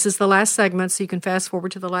this is the last segment, so you can fast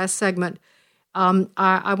forward to the last segment.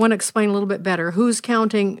 I want to explain a little bit better.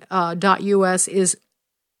 Whoscounting.us is,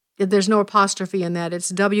 there's no apostrophe in that.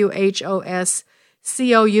 It's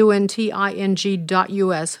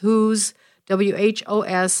WHOSCOUNTING.us. Who's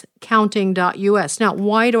WHOS counting.us. Now,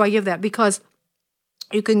 why do I give that? Because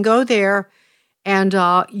you can go there and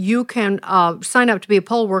you can sign up to be a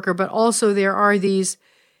poll worker, but also there are these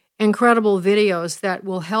incredible videos that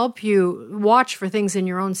will help you watch for things in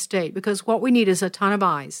your own state, because what we need is a ton of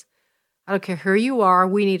eyes. I don't care who you are,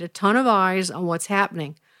 we need a ton of eyes on what's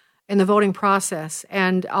happening in the voting process.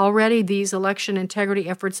 And already these election integrity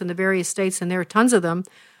efforts in the various states, and there are tons of them,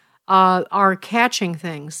 are catching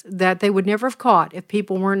things that they would never have caught if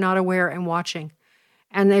people were not aware and watching.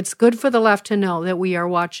 And it's good for the left to know that we are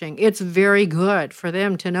watching. It's very good for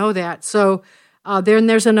them to know that. So then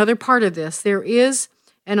there's another part of this. There is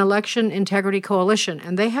an election integrity coalition,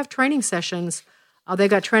 and they have training sessions. They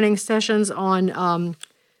got training sessions on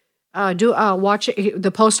watch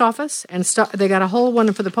the post office and stuff. They got a whole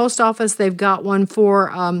one for the post office. They've got one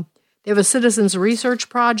for they have a citizens research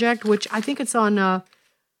project, which I think it's on.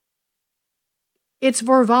 It's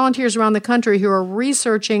for volunteers around the country who are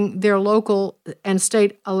researching their local and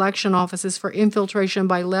state election offices for infiltration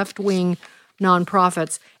by left-wing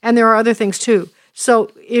nonprofits. And there are other things too.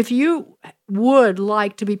 So if you would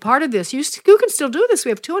like to be part of this, you can still do this. We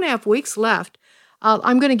have 2.5 weeks left.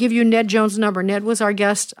 I'm going to give you Ned Jones' number. Ned was our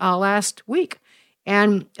guest last week,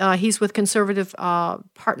 and he's with Conservative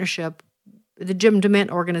Partnership, the Jim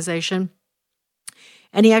DeMint organization.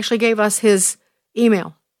 And he actually gave us his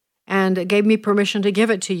email and gave me permission to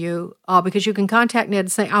give it to you because you can contact Ned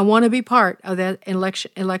and say, I want to be part of that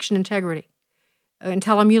election integrity. And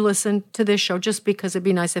tell him you listen to this show, just because it'd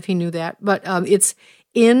be nice if he knew that. But it's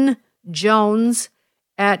in Jones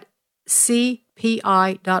at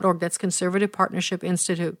CPI.org. That's Conservative Partnership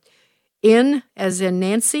Institute. In, as in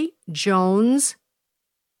Nancy, Jones,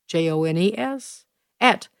 Jones,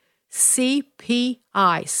 at CPI,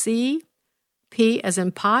 CP as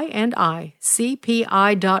in pie and I,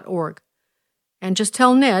 CPI.org. And just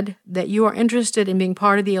tell Ned that you are interested in being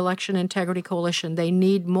part of the Election Integrity Coalition. They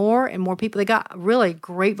need more and more people. They got really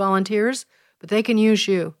great volunteers, but they can use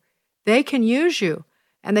you. They can use you,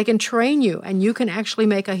 and they can train you, and you can actually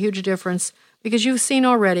make a huge difference because you've seen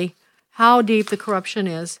already how deep the corruption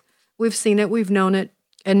is. We've seen it, we've known it,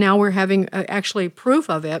 and now we're having actually proof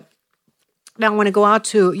of it. Now I want to go out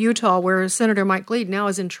to Utah where Senator Mike Lee now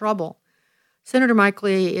is in trouble. Senator Mike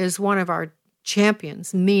Lee is one of our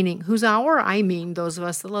champions, meaning who's our? I mean those of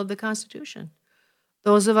us that love the Constitution,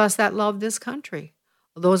 those of us that love this country,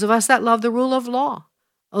 those of us that love the rule of law,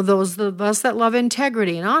 those of us that love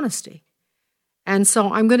integrity and honesty. And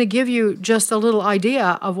so I'm going to give you just a little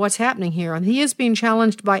idea of what's happening here. And he is being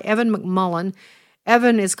challenged by Evan McMullin.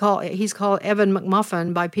 He's called Evan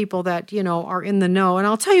McMuffin by people that, are in the know. And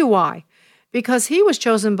I'll tell you why. Because he was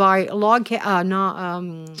chosen by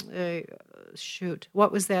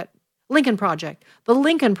what was that? Lincoln Project. The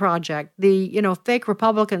Lincoln Project, the, fake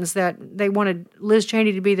Republicans that they wanted Liz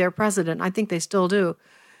Cheney to be their president. I think they still do.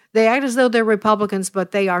 They act as though they're Republicans,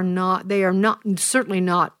 but they are not, certainly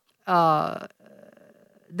not,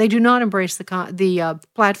 they do not embrace the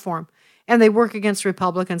platform. And they work against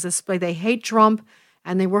Republicans. They hate Trump,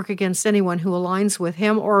 and they work against anyone who aligns with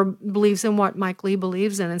him or believes in what Mike Lee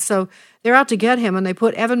believes in. And so they're out to get him, and they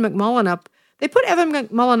put Evan McMullin up. They put Evan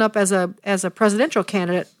McMullin up as a presidential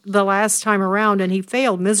candidate the last time around, and he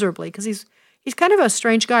failed miserably because he's kind of a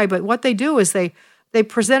strange guy. But what they do is they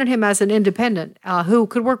presented him as an independent who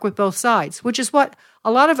could work with both sides, which is what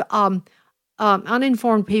a lot of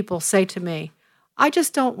uninformed people say to me. I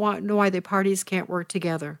just don't know why the parties can't work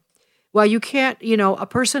together. Well, you can't. A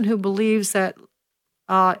person who believes that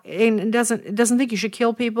and doesn't think you should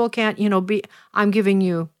kill people can't. I'm giving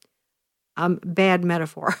you bad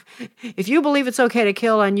metaphor. If you believe it's okay to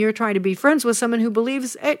kill and you're trying to be friends with someone who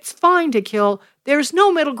believes it's fine to kill, there's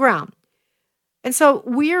no middle ground. And so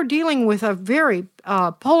we are dealing with a very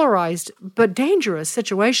polarized but dangerous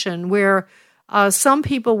situation where some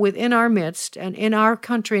people within our midst and in our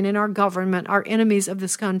country and in our government are enemies of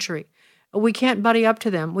this country. We can't buddy up to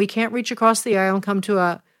them. We can't reach across the aisle and come to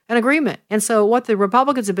an agreement. And so what the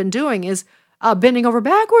Republicans have been doing is bending over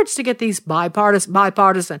backwards to get these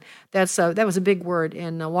bipartisan. That was a big word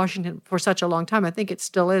in Washington for such a long time. I think it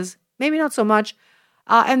still is. Maybe not so much.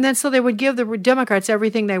 And then so they would give the Democrats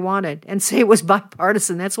everything they wanted and say it was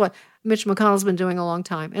bipartisan. That's what Mitch McConnell's been doing a long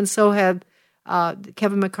time. And so had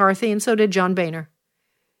Kevin McCarthy, and so did John Boehner.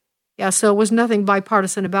 Yeah, so it was nothing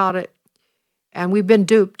bipartisan about it. And we've been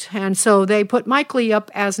duped. And so they put Mike Lee up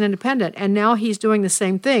as an independent, and now he's doing the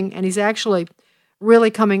same thing, and he's actually really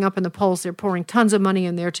coming up in the polls. They're pouring tons of money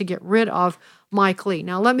in there to get rid of Mike Lee.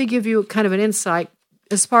 Now, let me give you kind of an insight.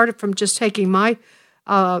 As part from just taking my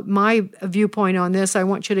viewpoint on this, I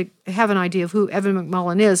want you to have an idea of who Evan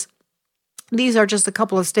McMullin is. These are just a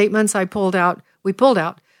couple of statements we pulled out.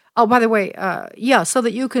 Oh, by the way, so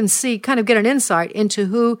that you can get an insight into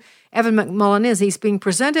who Evan McMullin is. He's being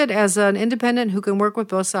presented as an independent who can work with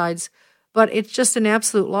both sides, but it's just an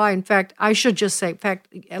absolute lie. In fact, I should just say,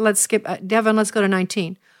 let's skip, Devin, let's go to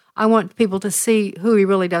 19. I want people to see who he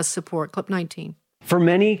really does support. Clip 19. For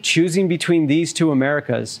many, choosing between these two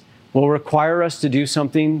Americas will require us to do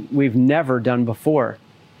something we've never done before,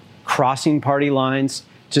 crossing party lines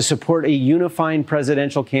to support a unifying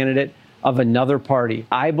presidential candidate of another party.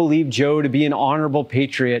 I believe Joe to be an honorable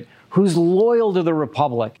patriot who's loyal to the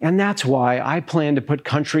Republic, and that's why I plan to put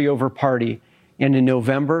country over party, and in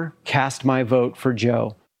November, cast my vote for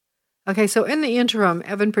Joe. Okay, so in the interim,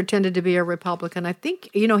 Evan pretended to be a Republican. I think,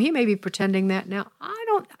 he may be pretending that now.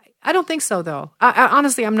 I don't think so, though.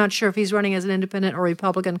 Honestly, I'm not sure if he's running as an independent or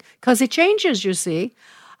Republican, because it changes, you see.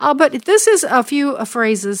 But this is a few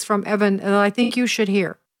phrases from Evan that I think you should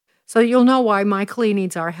hear. So you'll know why Mike Lee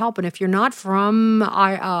needs our help. And if you're not from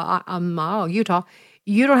Utah,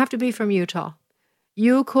 you don't have to be from Utah.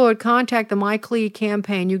 You could contact the Mike Lee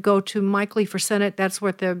campaign. You go to Mike Lee for Senate. That's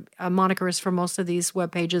what the moniker is for most of these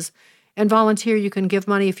web pages. And volunteer. You can give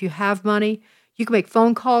money if you have money. You can make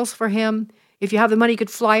phone calls for him. If you have the money, you could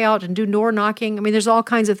fly out and do door knocking. I mean, there's all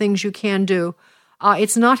kinds of things you can do.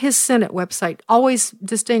 It's not his Senate website. Always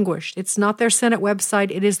distinguished. It's not their Senate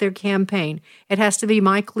website. It is their campaign. It has to be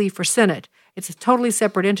Mike Lee for Senate. It's a totally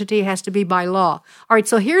separate entity. It has to be by law. All right,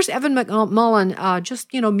 so here's Evan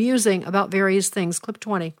McMullin musing about various things. Clip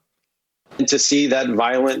 20. And to see that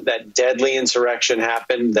violent, that deadly insurrection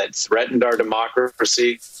happen that threatened our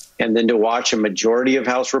democracy, and then to watch a majority of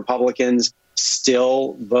House Republicans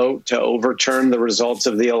still vote to overturn the results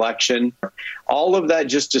of the election. All of that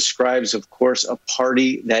just describes, of course, a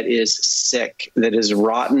party that is sick, that is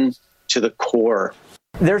rotten to the core.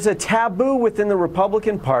 There's a taboo within the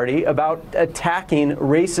Republican Party about attacking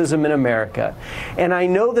racism in America. And I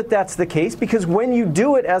know that that's the case because when you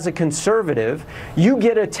do it as a conservative, you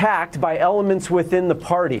get attacked by elements within the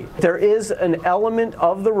party. There is an element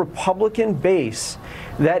of the Republican base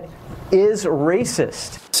that is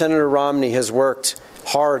racist. Senator Romney has worked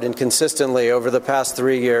hard and consistently over the past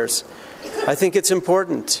 3 years. I think it's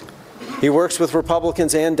important. He works with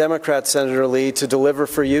Republicans and Democrats, Senator Lee, to deliver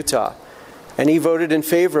for Utah. And he voted in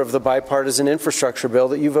favor of the bipartisan infrastructure bill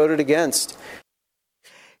that you voted against.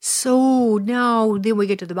 So now then we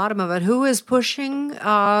get to the bottom of it. Who is pushing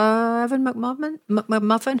Evan McMullin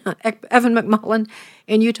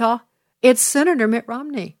in Utah? It's Senator Mitt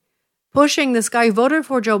Romney pushing this guy who voted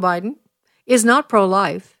for Joe Biden, is not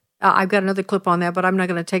pro-life. I've got another clip on that, but I'm not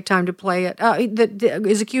going to take time to play it. That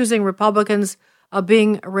is accusing Republicans of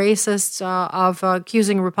being racists, of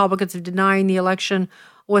accusing Republicans of denying the election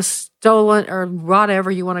was stolen or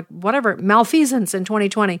whatever malfeasance in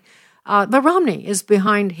 2020. But Romney is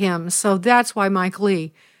behind him. So that's why Mike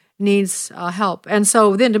Lee needs help. And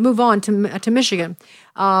so then to move on to Michigan,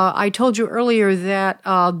 I told you earlier that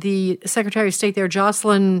the Secretary of State there,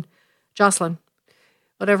 Jocelyn,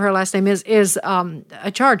 whatever her last name is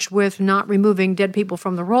charged with not removing dead people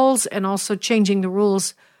from the rolls and also changing the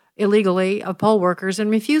rules illegally of poll workers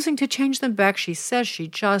and refusing to change them back. She says she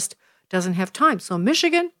just doesn't have time. So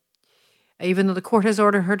Michigan, even though the court has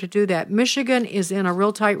ordered her to do that, Michigan is in a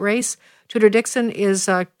real tight race. Tudor Dixon is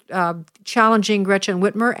challenging Gretchen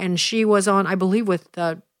Whitmer, and she was on, I believe, with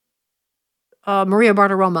Maria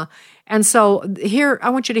Bartiromo. And so here, I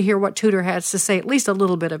want you to hear what Tudor has to say, at least a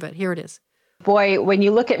little bit of it. Here it is. Boy, when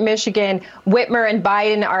you look at Michigan, Whitmer and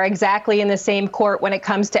Biden are exactly in the same court when it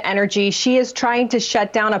comes to energy. She is trying to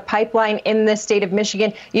shut down a pipeline in the state of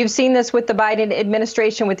Michigan. You've seen this with the Biden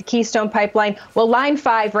administration with the Keystone Pipeline. Well, Line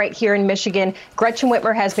 5 right here in Michigan, Gretchen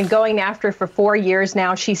Whitmer has been going after for 4 years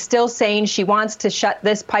now. She's still saying she wants to shut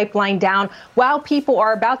this pipeline down while people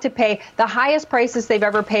are about to pay the highest prices they've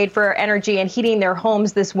ever paid for energy and heating their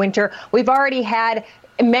homes this winter. We've already had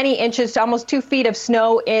many inches to almost 2 feet of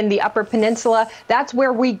snow in the Upper Peninsula. That's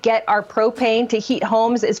where we get our propane to heat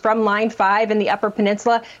homes, is from Line 5 in the Upper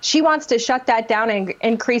Peninsula. She wants to shut that down and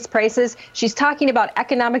increase prices. She's talking about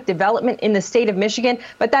economic development in the state of Michigan,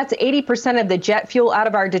 but that's 80% of the jet fuel out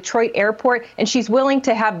of our Detroit airport, and she's willing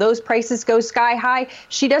to have those prices go sky high.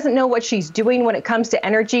 She doesn't know what she's doing when it comes to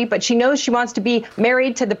energy, but she knows she wants to be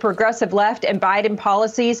married to the progressive left and Biden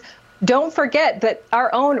policies. Don't forget that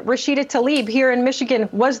our own Rashida Tlaib here in Michigan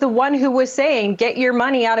was the one who was saying, get your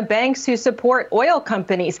money out of banks who support oil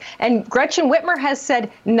companies. And Gretchen Whitmer has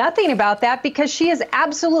said nothing about that because she is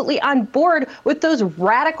absolutely on board with those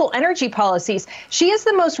radical energy policies. She is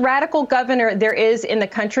the most radical governor there is in the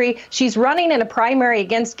country. She's running in a primary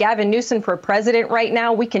against Gavin Newsom for president right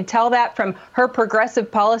now. We can tell that from her progressive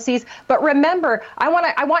policies. But remember, I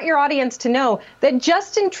want your audience to know that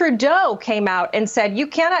Justin Trudeau came out and said, you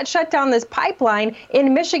cannot shut down this pipeline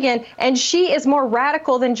in Michigan, and she is more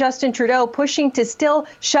radical than Justin Trudeau, pushing to still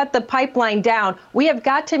shut the pipeline down. We have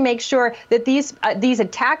got to make sure that these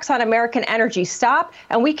attacks on American energy stop,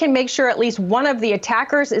 and we can make sure at least one of the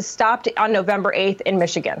attackers is stopped on November 8th in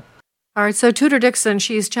Michigan. All right, so Tudor Dixon,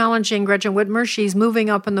 she's challenging Gretchen Whitmer. She's moving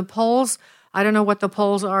up in the polls. I don't know what the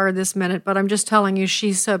polls are this minute, but I'm just telling you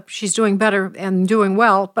she's doing better and doing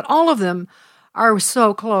well, but all of them are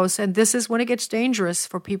so close, and this is when it gets dangerous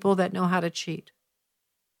for people that know how to cheat.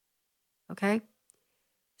 Okay?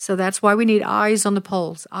 So that's why we need eyes on the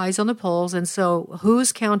polls, and so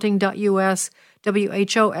whoscounting.us,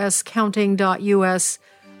 WHOS counting.us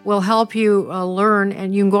will help you learn,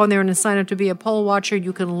 and you can go in there and sign up to be a poll watcher.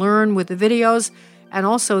 You can learn with the videos, and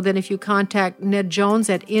also then if you contact Ned Jones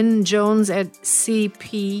at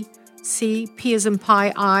injones@cp as in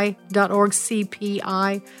pi.org,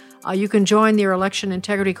 CPI, you can join their Election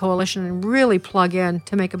Integrity Coalition and really plug in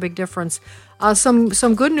to make a big difference. Some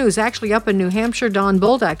good news, actually, up in New Hampshire. Don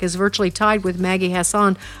Bolduc is virtually tied with Maggie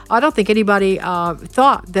Hassan. I don't think anybody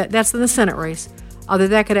thought that's in the Senate race,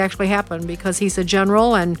 that could actually happen because he's a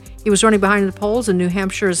general and he was running behind the polls, and New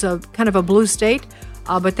Hampshire is kind of a blue state,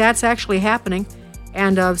 but that's actually happening.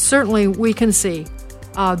 And certainly we can see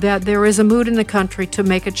that there is a mood in the country to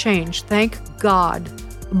make a change. Thank God.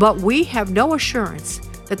 But we have no assurance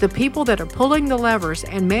that the people that are pulling the levers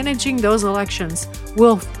and managing those elections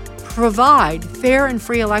will provide fair and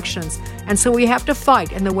free elections. And so we have to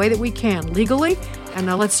fight in the way that we can, legally, and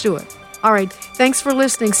now let's do it. All right, thanks for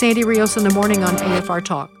listening. Sandy Rios in the morning on AFR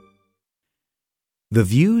Talk. The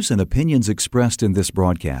views and opinions expressed in this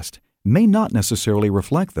broadcast may not necessarily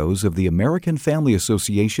reflect those of the American Family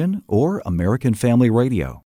Association or American Family Radio.